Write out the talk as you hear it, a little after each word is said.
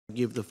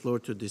Give the floor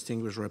to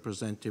distinguished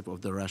representative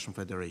of the Russian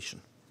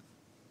Federation.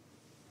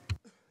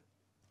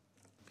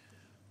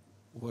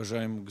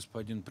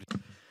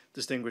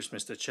 Distinguished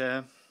Mr.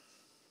 Chair,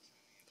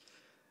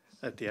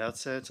 at the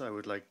outset, I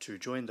would like to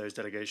join those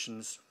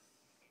delegations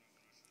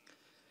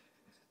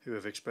who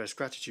have expressed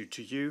gratitude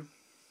to you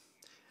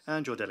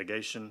and your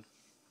delegation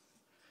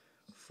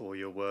for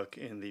your work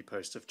in the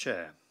post of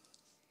chair.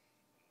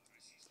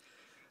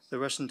 The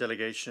Russian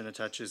delegation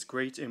attaches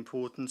great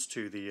importance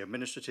to the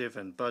administrative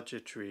and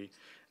budgetary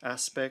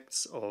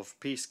aspects of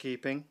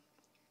peacekeeping,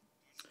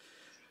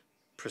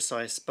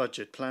 precise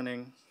budget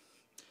planning,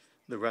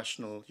 the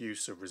rational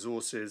use of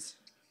resources,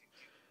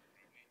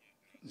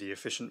 the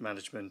efficient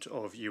management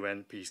of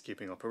UN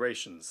peacekeeping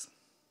operations.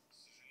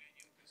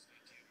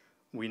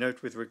 We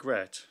note with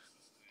regret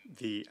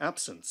the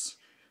absence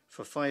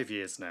for 5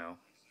 years now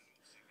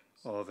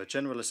of a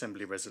General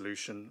Assembly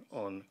resolution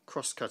on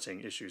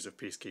cross-cutting issues of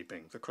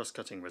peacekeeping, the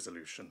cross-cutting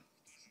resolution.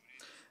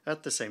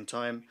 At the same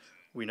time,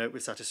 we note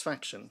with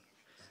satisfaction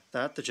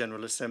that the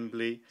General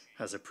Assembly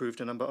has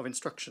approved a number of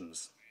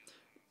instructions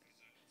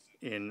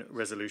in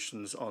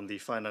resolutions on the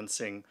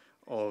financing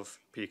of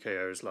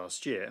PKOs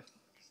last year.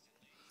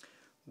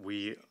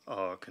 We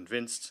are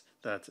convinced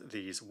that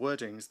these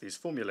wordings, these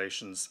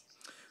formulations,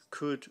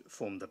 could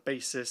form the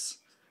basis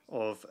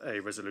of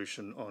a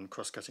resolution on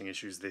cross-cutting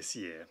issues this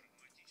year.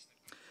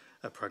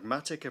 A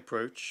pragmatic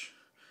approach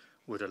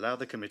would allow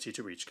the committee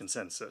to reach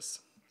consensus.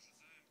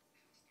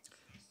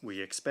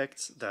 We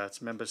expect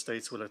that member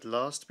states will at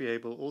last be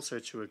able also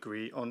to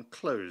agree on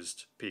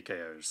closed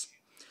PKOs.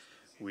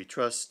 We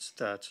trust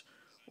that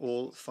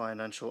all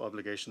financial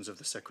obligations of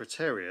the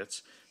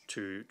Secretariat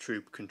to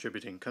troop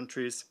contributing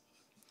countries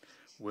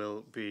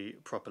will be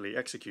properly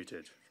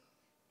executed,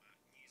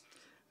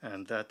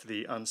 and that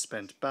the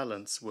unspent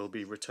balance will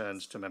be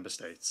returned to member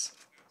states.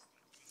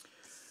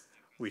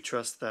 We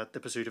trust that the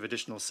pursuit of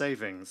additional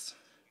savings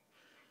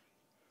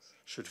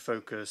should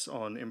focus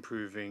on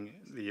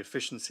improving the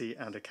efficiency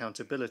and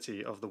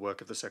accountability of the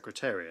work of the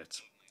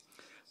Secretariat.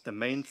 The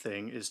main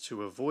thing is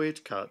to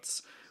avoid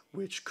cuts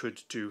which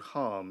could do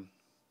harm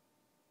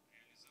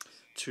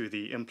to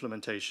the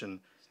implementation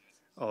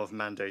of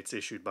mandates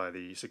issued by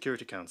the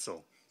Security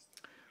Council.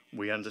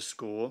 We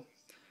underscore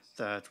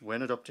that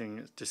when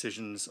adopting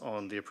decisions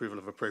on the approval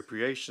of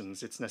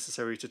appropriations, it's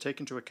necessary to take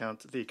into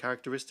account the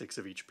characteristics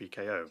of each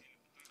PKO.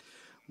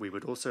 We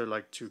would also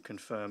like to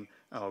confirm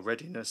our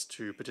readiness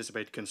to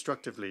participate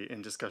constructively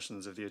in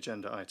discussions of the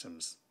agenda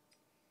items.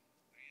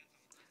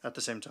 At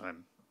the same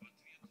time,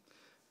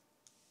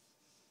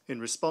 in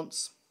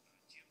response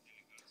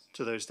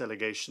to those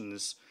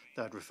delegations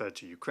that referred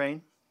to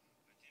Ukraine,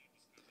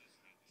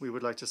 we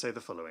would like to say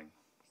the following.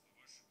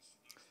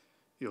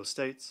 Your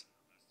states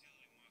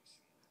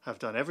have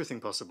done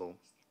everything possible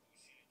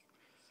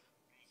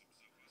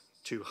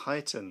to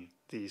heighten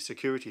the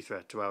security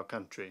threat to our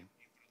country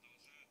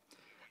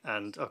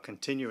and are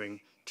continuing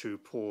to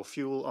pour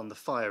fuel on the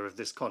fire of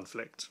this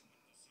conflict,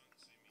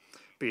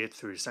 be it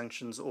through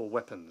sanctions or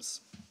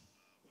weapons.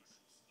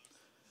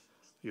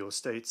 Your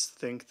states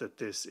think that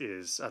this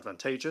is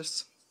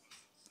advantageous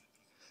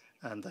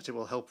and that it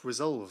will help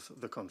resolve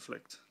the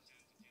conflict.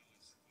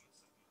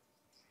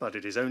 But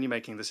it is only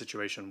making the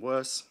situation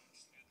worse,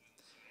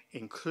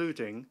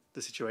 including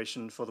the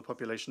situation for the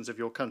populations of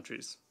your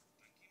countries.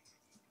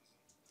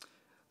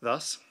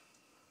 Thus,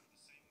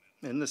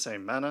 in the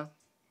same manner,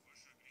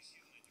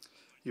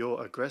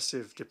 your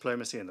aggressive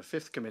diplomacy in the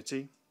Fifth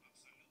Committee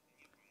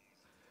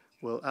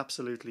will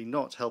absolutely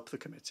not help the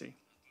committee.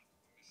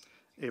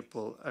 It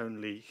will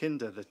only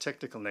hinder the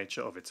technical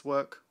nature of its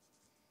work.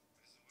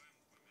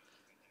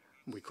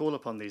 We call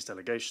upon these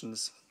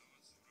delegations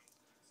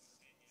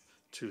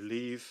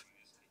to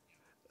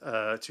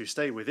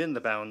stay within the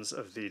bounds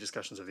of the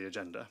discussions of the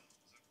agenda.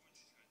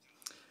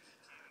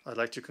 I'd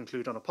like to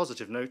conclude on a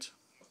positive note.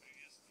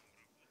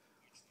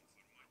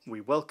 We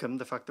welcome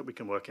the fact that we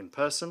can work in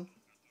person,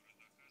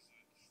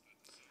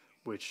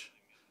 which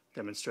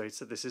demonstrates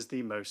that this is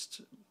the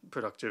most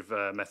productive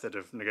method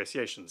of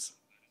negotiations.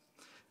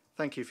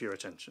 Thank you for your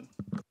attention.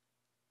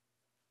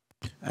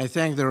 I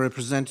thank the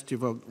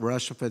representative of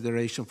Russian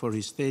Federation for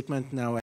his statement. Now